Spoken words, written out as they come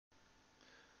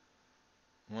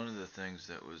One of the things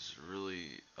that was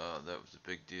really that was a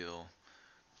big deal,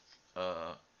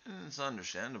 uh, and it's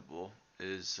understandable,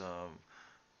 is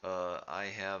I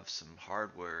have some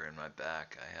hardware in my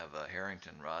back. I have a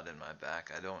Herrington rod in my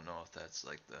back. I don't know if that's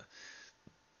like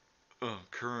the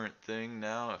current thing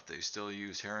now, if they still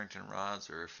use Herrington rods,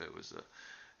 or if it was a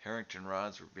Herrington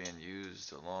rods were being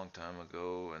used a long time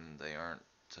ago and they aren't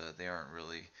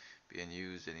really being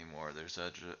used anymore. There's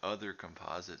other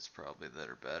composites probably that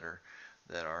are better,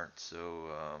 that aren't so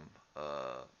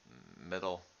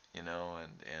metal,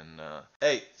 and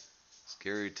hey,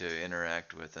 scary to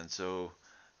interact with. And so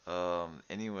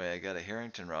anyway, I got a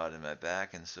Harrington rod in my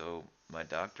back, and so my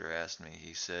doctor asked me.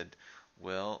 He said,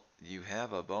 "Well, you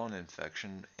have a bone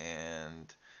infection,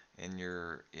 and in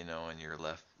your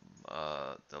left,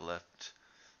 the left,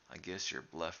 I guess your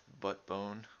left butt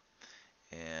bone."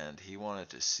 And he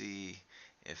wanted to see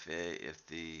if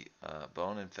the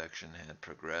bone infection had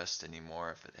progressed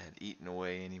anymore, if it had eaten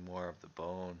away any more of the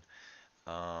bone.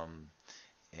 Um,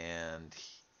 and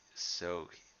so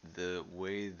the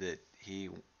way that he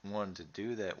wanted to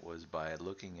do that was by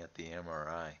looking at the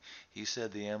MRI. He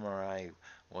said the MRI,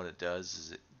 what it does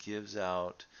is it gives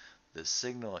out the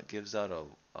signal, it gives out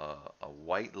a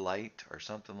white light or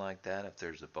something like that if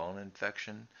there's a bone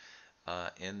infection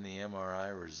in the MRI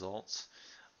results.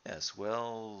 Yes,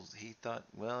 well, he thought,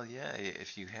 well, yeah,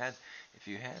 if you had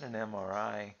an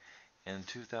MRI in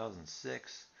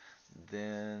 2006,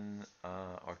 then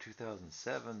or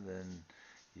 2007, then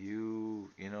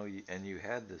and you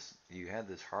had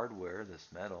this hardware, this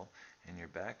metal in your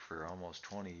back for almost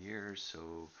 20 years.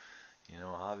 So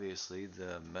obviously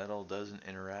the metal doesn't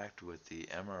interact with the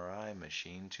MRI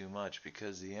machine too much,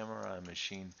 because the MRI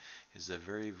machine is a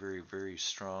very, very, very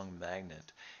strong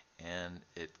magnet, and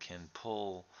it can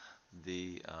pull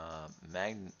the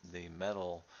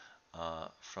metal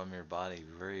from your body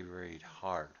very, very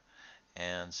hard.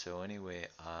 And so anyway,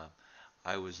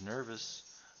 I was nervous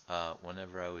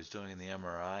whenever I was doing the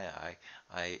MRI.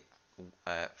 I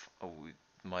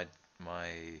my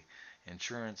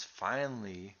insurance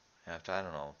finally, after I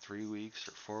don't know 3 weeks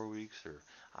or 4 weeks, or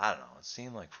I don't know, it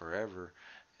seemed like forever.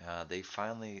 They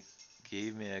finally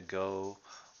gave me a go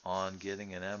on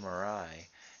getting an MRI.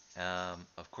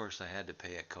 Of course, I had to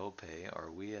pay a copay, or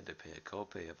we had to pay a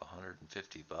copay of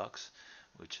 $150,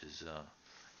 which is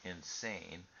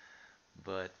insane.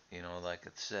 But, like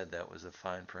I said, that was a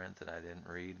fine print that I didn't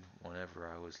read whenever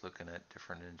I was looking at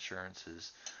different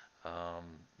insurances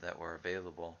that were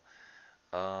available.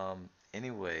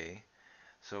 Anyway,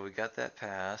 so we got that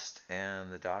passed,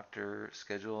 and the doctor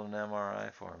scheduled an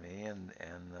MRI for me, and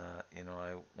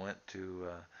I went to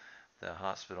the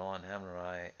hospital and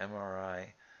MRI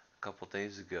a couple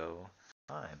days ago.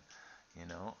 Time, you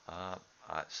know, uh,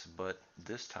 but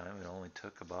this time it only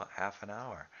took about half an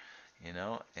hour,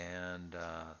 and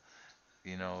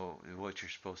what you're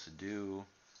supposed to do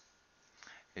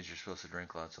is you're supposed to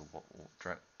drink lots of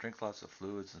drink lots of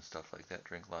fluids and stuff like that.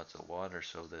 Drink lots of water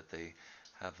so that they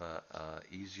have a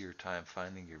easier time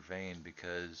finding your vein,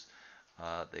 because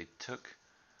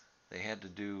they had to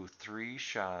do 3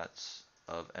 shots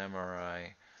of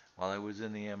MRI while I was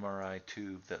in the MRI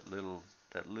tube. That little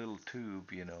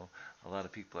tube. A lot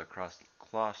of people are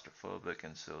claustrophobic,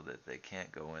 and so that they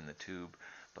can't go in the tube.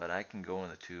 But I can go in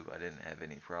the tube. I didn't have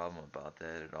any problem about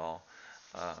that at all.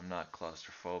 I'm not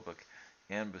claustrophobic.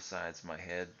 And besides, my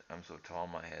head, I'm so tall,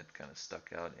 my head kind of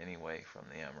stuck out anyway from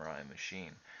the MRI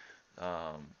machine.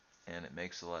 Um, and it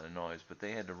makes a lot of noise. But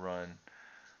they had to run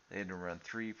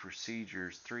 3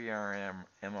 procedures, 3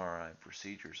 MRI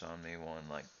procedures on me.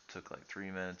 One took like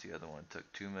 3 minutes, the other one took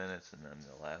 2 minutes, and then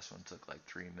the last one took like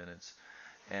 3 minutes.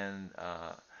 And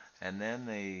then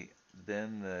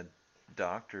the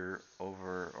doctor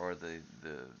over, or the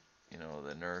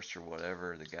nurse or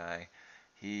whatever, the guy,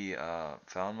 he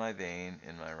found my vein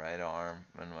in my right arm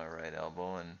and my right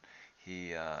elbow, and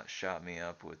he shot me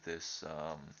up with this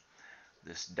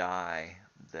dye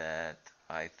that,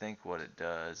 I think what it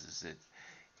does is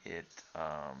it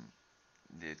um,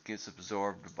 it gets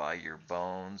absorbed by your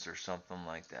bones or something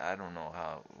like that. I don't know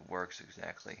how it works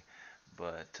exactly,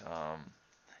 but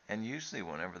and usually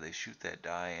whenever they shoot that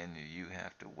dye in you,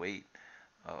 have to wait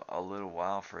a little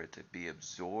while for it to be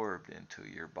absorbed into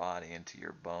your body, into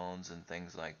your bones and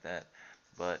things like that.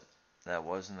 But that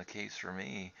wasn't the case for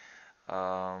me.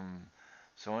 Um,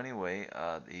 so anyway,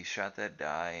 he shot that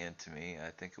dye into me. I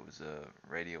think it was a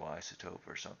radioisotope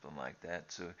or something like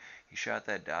that. So he shot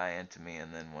that dye into me,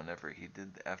 and then after he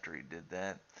did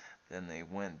that, then they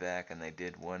went back and they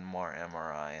did one more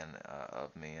MRI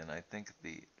of me, and I think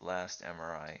the last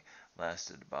MRI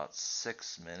lasted about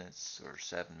 6 minutes or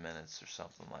 7 minutes or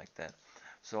something like that.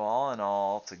 So all in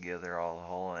all, together, all the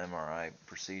whole MRI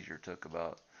procedure took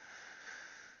about,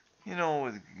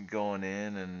 with going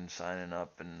in and signing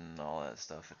up and all that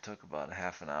stuff, it took about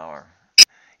half an hour.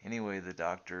 Anyway, the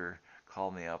doctor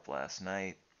called me up last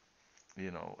night.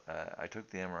 I took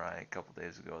the MRI a couple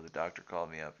days ago. The doctor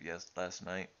called me up last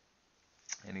night,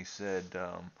 and he said,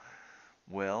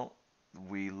 well,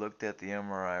 we looked at the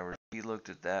MRI. He looked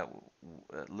at that,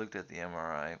 looked at the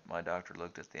MRI. My doctor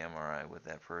looked at the MRI with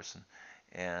that person,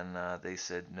 and they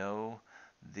said no,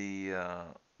 the uh,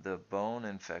 the bone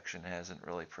infection hasn't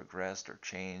really progressed or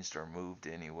changed or moved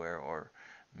anywhere or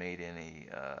made any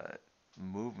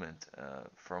movement.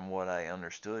 From what I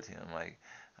understood him,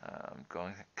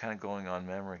 I'm going on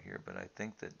memory here, but I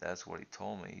think that's what he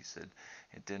told me. He said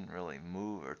it didn't really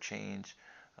move or change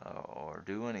or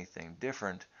do anything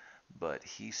different, but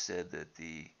he said that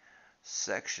the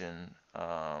section,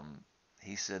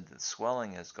 he said that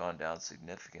swelling has gone down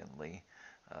significantly.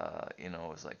 It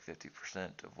was like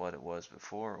 50% of what it was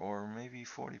before, or maybe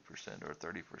 40% or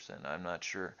 30%. I'm not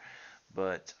sure,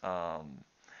 but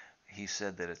he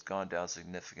said that it's gone down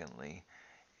significantly,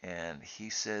 and he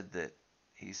said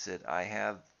I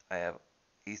have.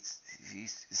 He, he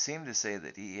seemed to say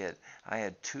that I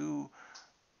had two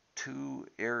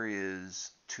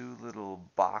areas, two little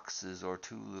boxes or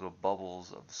two little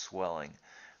bubbles of swelling.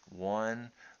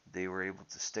 One, they were able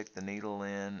to stick the needle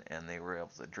in and they were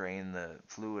able to drain the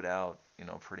fluid out,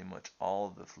 pretty much all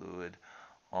of the fluid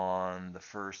on the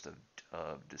 1st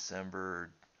of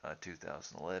December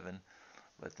 2011.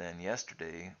 But then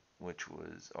yesterday, which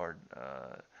was, or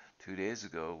 2 days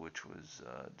ago, which was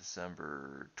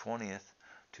December 20th,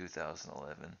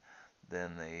 2011,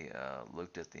 then they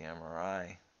looked at the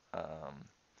MRI um,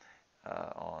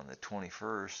 on the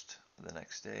 21st, the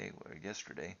next day, or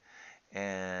yesterday,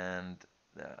 and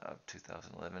of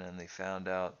 2011, and they found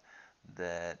out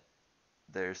that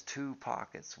there's two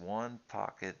pockets. One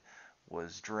pocket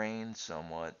was drained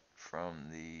somewhat from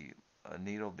the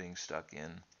needle being stuck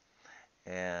in,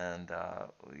 and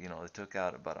they took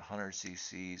out about 100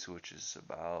 cc's, which is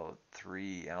about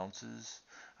 3 ounces,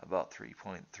 about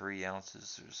 3.3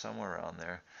 ounces, or somewhere around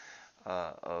there,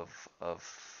 of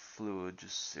fluid,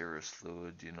 just serous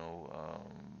fluid,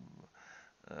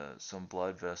 some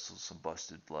blood vessels, some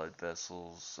busted blood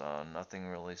vessels, nothing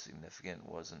really significant,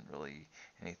 wasn't really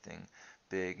anything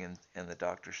big. And the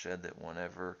doctor said that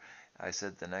whenever, I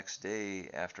said the next day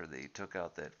after they took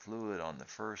out that fluid on the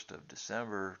 1st of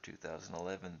December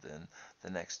 2011, then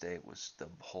the next day the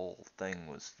whole thing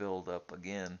was filled up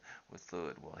again with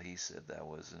fluid. Well, he said that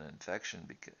was an infection,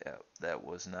 because that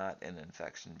was not an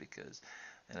infection, because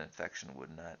an infection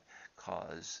would not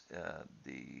cause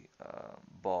the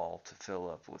ball to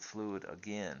fill up with fluid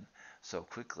again so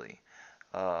quickly.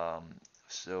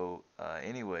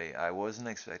 Anyway, I wasn't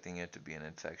expecting it to be an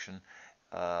infection,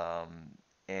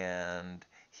 and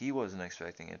he wasn't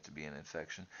expecting it to be an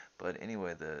infection. But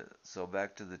anyway, so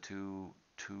back to the two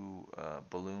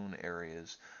balloon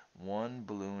areas. One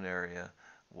balloon area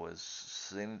was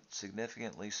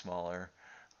significantly smaller.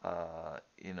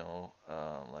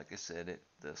 Like I said,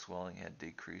 the swelling had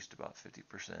decreased about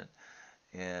 50%.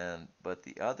 But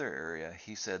the other area,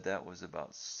 he said that was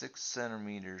about 6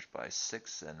 centimeters by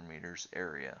 6 centimeters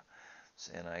area,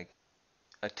 and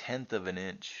a tenth of an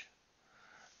inch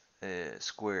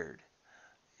squared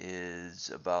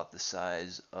is about the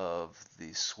size of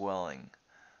the swelling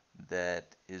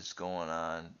that is going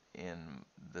on in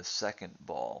the second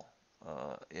ball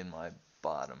in my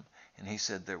bottom. And he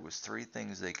said there was three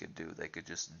things they could do. They could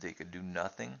do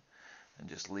nothing and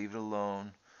just leave it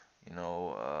alone.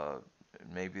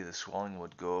 Maybe the swelling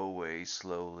would go away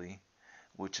slowly,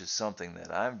 which is something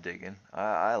that I'm digging.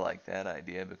 I like that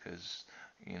idea, because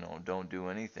don't do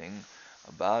anything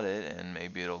about it and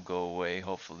maybe it'll go away.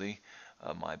 Hopefully,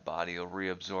 my body will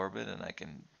reabsorb it and I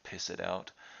can piss it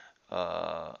out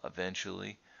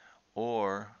eventually.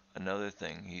 Or another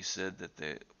thing, he said that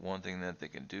the one thing that they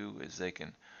can do is they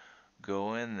can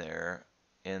go in there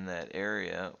in that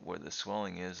area where the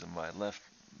swelling is in my left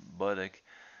buttock,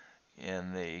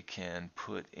 and they can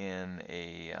put in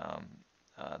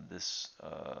this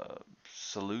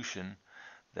solution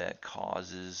that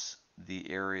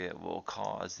will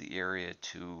cause the area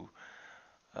to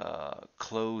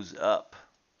close up,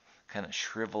 kind of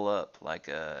shrivel up like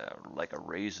a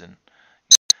raisin.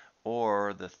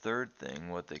 Or the third thing,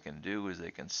 what they can do is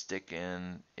they can stick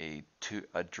in a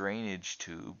drainage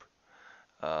tube,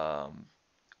 um,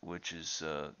 which is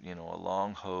a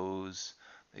long hose.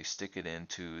 They stick it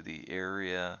into the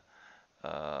area,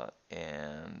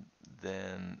 and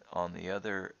then on the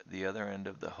other end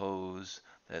of the hose,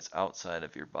 that's outside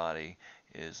of your body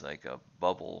is like a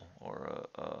bubble or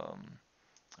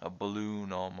a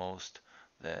balloon almost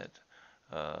that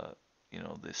uh,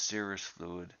 the serous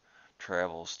fluid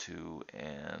travels to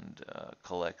and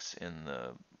collects in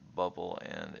the bubble,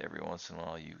 and every once in a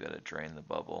while you got to drain the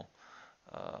bubble,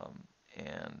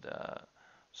 and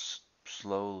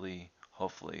slowly,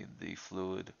 hopefully, the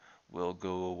fluid will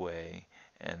go away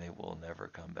and it will never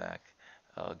come back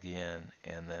again,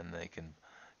 and then they can,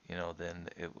 then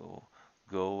it will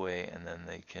go away, and then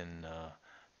they can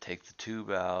take the tube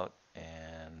out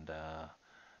and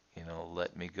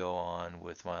let me go on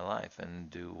with my life and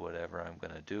do whatever I'm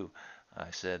going to do. I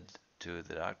said to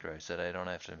the doctor, I said, I don't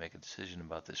have to make a decision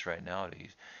about this right now.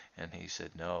 And he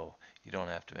said, no, you don't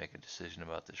have to make a decision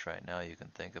about this right now. You can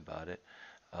think about it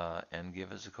and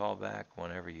give us a call back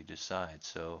whenever you decide.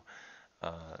 So,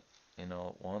 uh,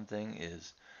 one thing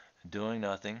is doing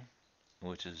nothing,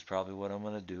 which is probably what I'm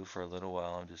going to do for a little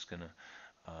while. I'm just going to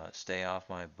stay off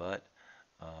my butt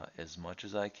as much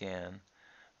as I can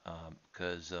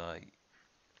because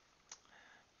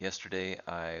yesterday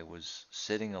I was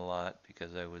sitting a lot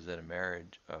because I was at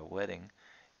a wedding,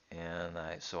 and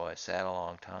I sat a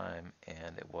long time,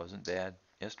 and it wasn't bad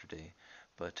yesterday,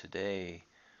 but today,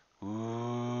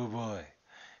 ooh boy,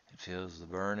 it feels the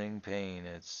burning pain.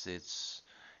 It's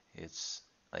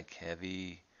like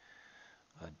a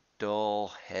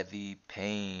dull, heavy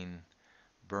pain,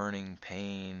 burning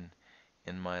pain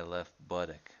in my left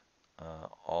buttock.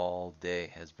 All day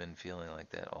has been feeling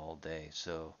like that all day.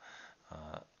 So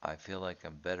I feel like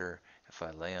I'm better if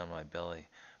I lay on my belly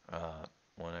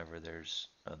whenever there's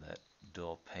that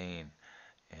dull pain.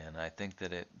 And I think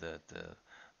that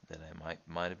I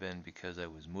might have been because I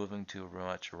was moving too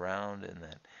much around in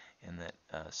that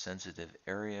sensitive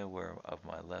area where of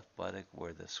my left buttock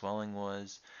where the swelling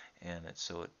was, and it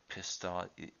pissed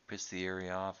the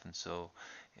area off, and so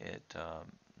it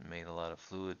made a lot of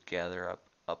fluid gather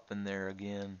up in there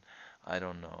again. I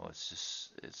don't know.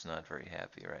 It's not very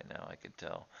happy right now. I could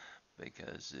tell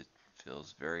because it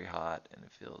feels very hot and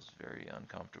it feels very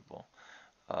uncomfortable.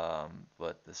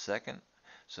 But the second,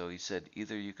 so he said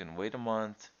either you can wait a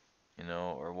month,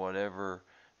 or whatever,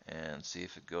 and see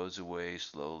if it goes away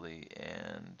slowly,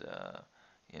 and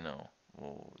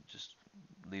we'll just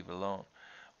leave it alone,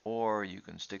 or you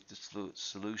can stick the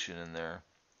solution in there,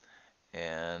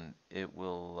 and it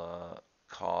will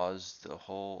cause the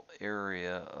whole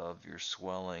area of your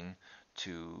swelling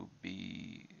to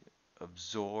be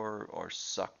absorbed or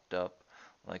sucked up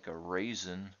like a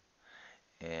raisin,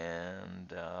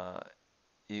 and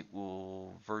it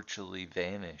will virtually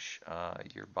vanish.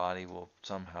 Your body will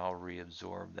somehow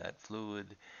reabsorb that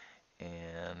fluid,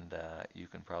 and you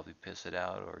can probably piss it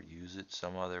out or use it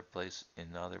some other place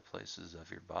in other places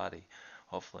of your body,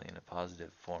 hopefully in a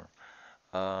positive form.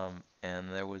 And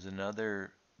there was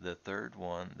the third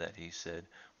one that he said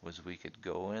was we could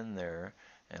go in there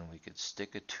and we could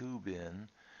stick a tube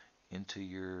into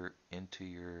your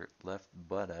left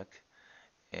buttock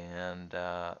and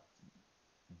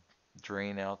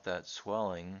drain out that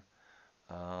swelling.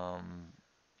 Um,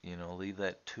 leave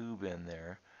that tube in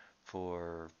there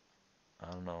for, I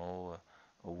don't know,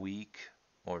 a week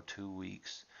or 2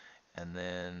 weeks, and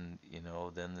then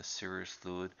the serous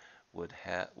fluid would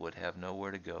have nowhere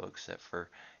to go except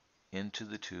for into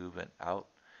the tube and out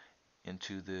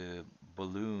into the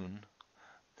balloon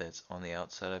that's on the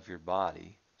outside of your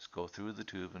body. Just go through the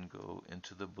tube and go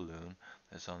into the balloon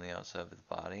that's on the outside of the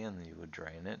body, and you would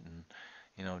drain it, and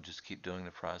just keep doing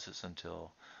the process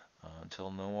until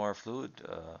no more fluid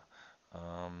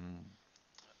um,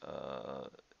 uh,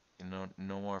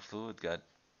 no more fluid got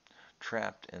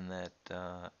trapped in that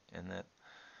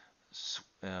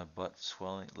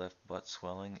left butt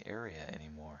swelling area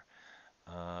anymore,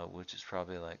 which is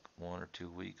probably like 1 or 2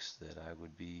 weeks that I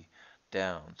would be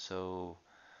down. So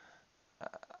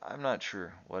I'm not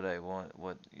sure what I want,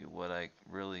 what I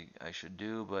should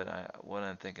do, but what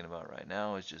I'm thinking about right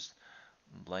now is just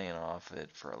laying off it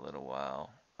for a little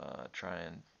while, try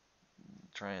and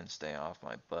stay off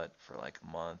my butt for like a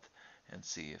month and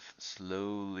see if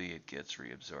slowly it gets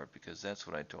reabsorbed, because that's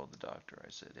what I told the doctor. I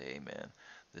said, hey man,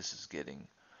 this is getting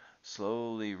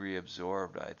slowly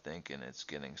reabsorbed, I think, and it's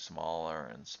getting smaller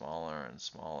and smaller and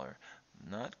smaller.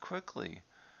 Not quickly,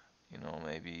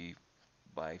 maybe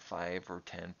by 5 or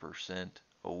 10%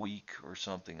 a week or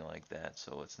something like that.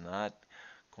 So it's not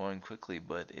going quickly,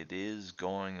 but it is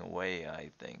going away,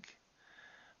 I think.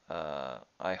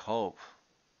 I hope,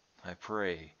 I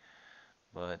pray,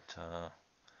 but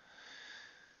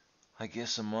I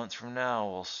guess a month from now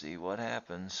we'll see what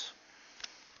happens.